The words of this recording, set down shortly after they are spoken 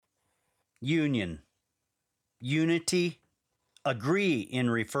Union. Unity. Agree in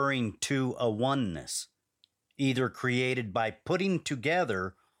referring to a oneness, either created by putting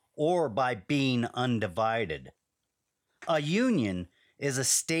together or by being undivided. A union is a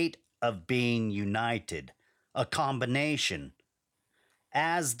state of being united, a combination,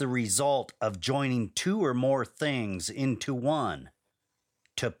 as the result of joining two or more things into one.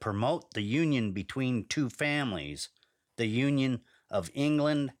 To promote the union between two families, the union of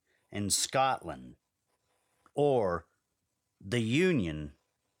England and Scotland, or the union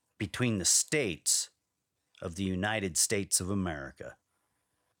between the states of the United States of America.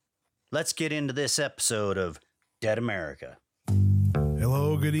 Let's get into this episode of Dead America.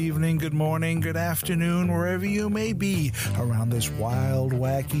 Hello, good evening, good morning, good afternoon, wherever you may be around this wild,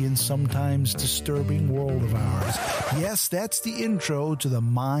 wacky, and sometimes disturbing world of ours. Yes, that's the intro to the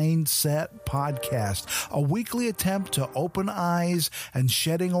Mindset Podcast, a weekly attempt to open eyes and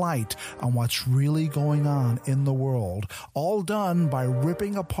shedding light on what's really going on in the world, all done by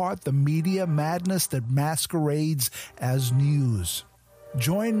ripping apart the media madness that masquerades as news.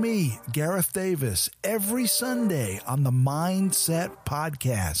 Join me, Gareth Davis, every Sunday on the Mindset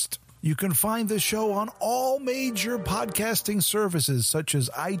Podcast. You can find the show on all major podcasting services such as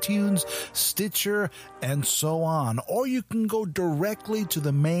iTunes, Stitcher, and so on. Or you can go directly to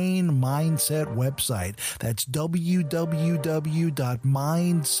the main Mindset website. That's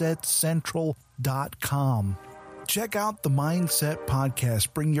www.mindsetcentral.com. Check out the Mindset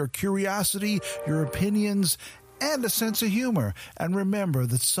Podcast. Bring your curiosity, your opinions, and a sense of humor. And remember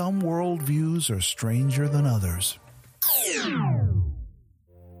that some worldviews are stranger than others.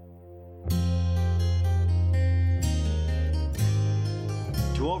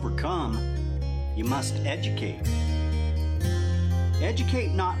 To overcome, you must educate.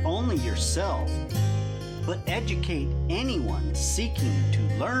 Educate not only yourself, but educate anyone seeking to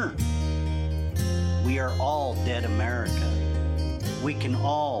learn. We are all dead America. We can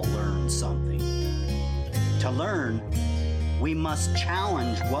all learn something. To learn, we must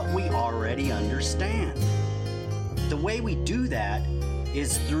challenge what we already understand. The way we do that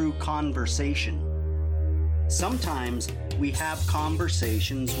is through conversation. Sometimes we have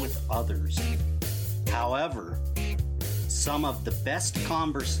conversations with others. However, some of the best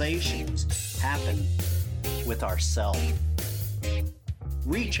conversations happen with ourselves.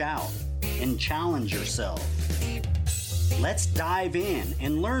 Reach out and challenge yourself. Let's dive in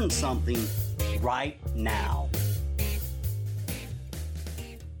and learn something right now.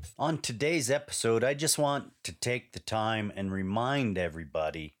 On today's episode, I just want to take the time and remind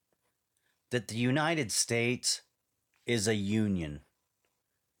everybody that the United States is a union.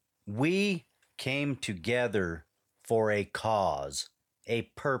 We came together for a cause, a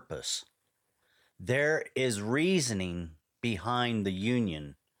purpose. There is reasoning behind the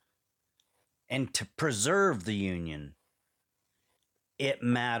union. And to preserve the union, it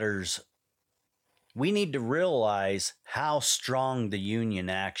matters. We need to realize how strong the union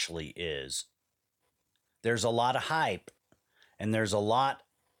actually is. There's a lot of hype and there's a lot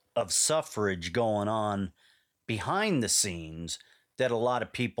of suffrage going on behind the scenes that a lot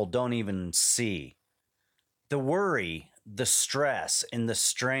of people don't even see. The worry, the stress, and the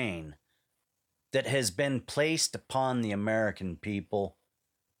strain that has been placed upon the American people,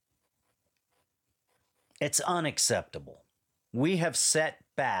 it's unacceptable. We have sat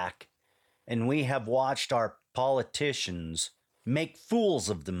back and we have watched our politicians make fools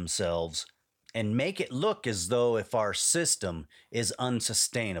of themselves and make it look as though if our system is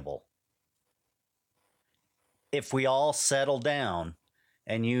unsustainable. If we all settle down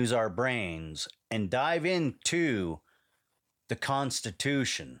and use our brains and dive into the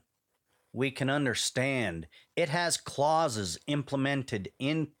Constitution, we can understand it has clauses implemented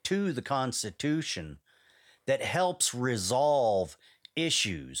into the Constitution that helps resolve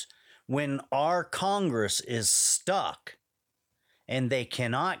issues. When our Congress is stuck and they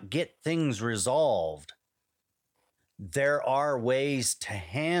cannot get things resolved, there are ways to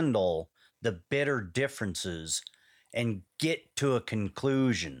handle the bitter differences and get to a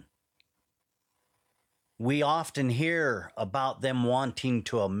conclusion. We often hear about them wanting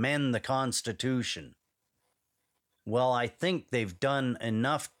to amend the Constitution. Well, I think they've done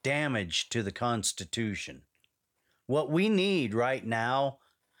enough damage to the Constitution. What we need right now,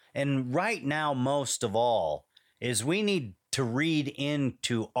 and right now most of all, is we need to read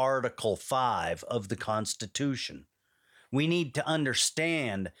into Article 5 of the Constitution. We need to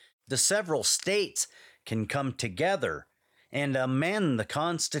understand the several states can come together and amend the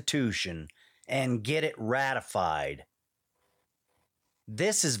Constitution and get it ratified.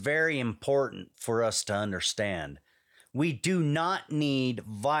 This is very important for us to understand. We do not need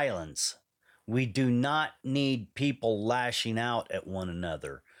violence We do not need people lashing out at one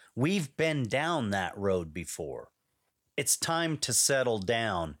another. We've been down that road before. It's time to settle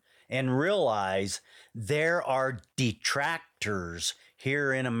down and realize there are detractors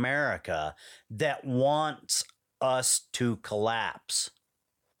here in America that wants us to collapse.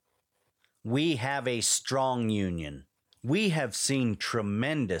 We have a strong union. We have seen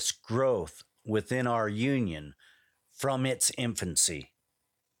tremendous growth within our union from its infancy.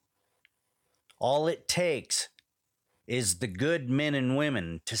 All it takes is the good men and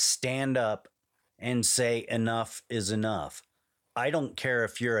women to stand up and say enough is enough. I don't care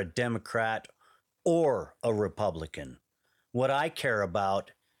if you're a Democrat or a Republican. What I care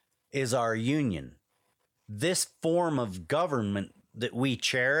about is our union. This form of government that we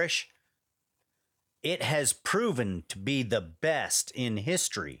cherish, it has proven to be the best in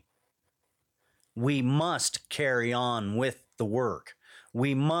history. We must carry on with the work.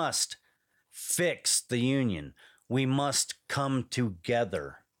 We must fix the union. We must come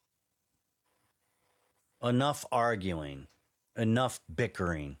together. Enough arguing, enough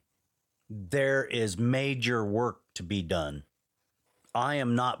bickering. There is major work to be done. I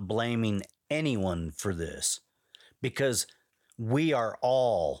am not blaming anyone for this because we are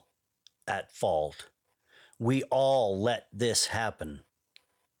all at fault. We all let this happen.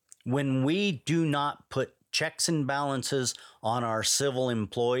 When we do not put checks and balances on our civil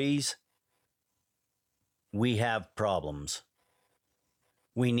employees, we have problems.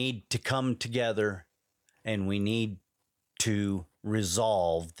 We need to come together and we need to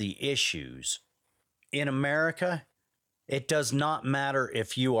resolve the issues. In America, it does not matter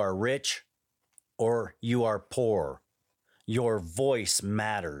if you are rich or you are poor. Your voice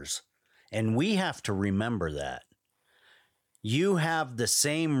matters. And we have to remember that. You have the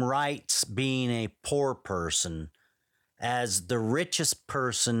same rights being a poor person as the richest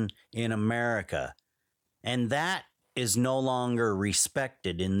person in America. And that is no longer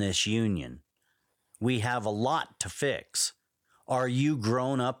respected in this union. We have a lot to fix. Are you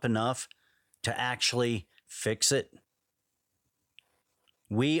grown up enough to actually fix it?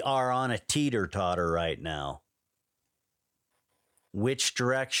 We are on a teeter-totter right now. Which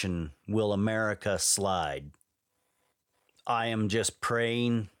direction will America slide? I am just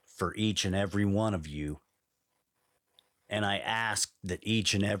praying for each and every one of you. And I ask that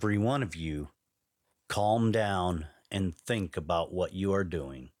each and every one of you calm down and think about what you are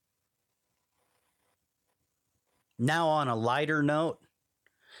doing. Now, on a lighter note,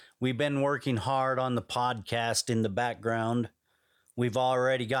 we've been working hard on the podcast in the background. We've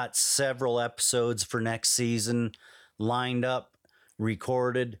already got several episodes for next season lined up,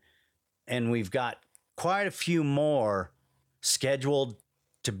 recorded, and we've got quite a few more scheduled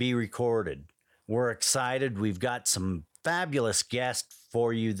to be recorded. We're excited. We've got some fabulous guests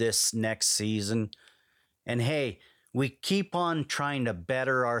for you this next season. And hey, we keep on trying to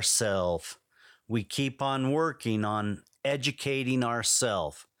better ourselves. We keep on working on educating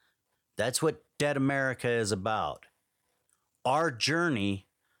ourselves. That's what Dead America is about. Our journey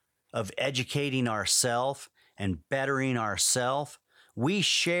of educating ourselves and bettering ourselves, we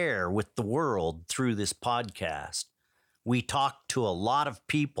share with the world through this podcast. We talk to a lot of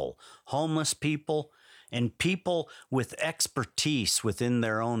people, homeless people, and people with expertise within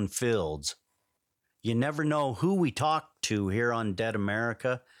their own fields. You never know who we talk to here on Dead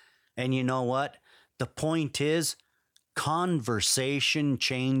America. And you know what? The point is, conversation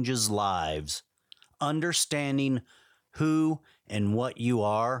changes lives. Understanding who and what you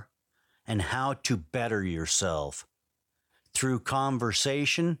are and how to better yourself. Through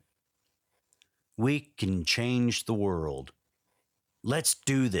conversation, we can change the world. Let's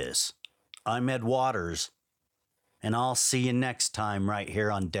do this. I'm Ed Waters, and I'll see you next time right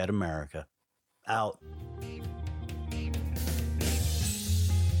here on Dead America. Out.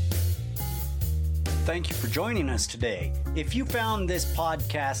 Thank you for joining us today. If you found this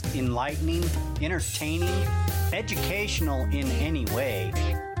podcast enlightening, entertaining, educational in any way,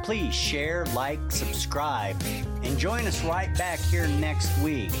 please share, like, subscribe, and join us right back here next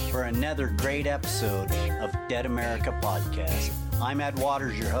week for another great episode of Dead America Podcast. I'm Ed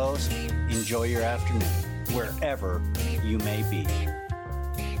Waters, your host. Enjoy your afternoon, wherever you may be.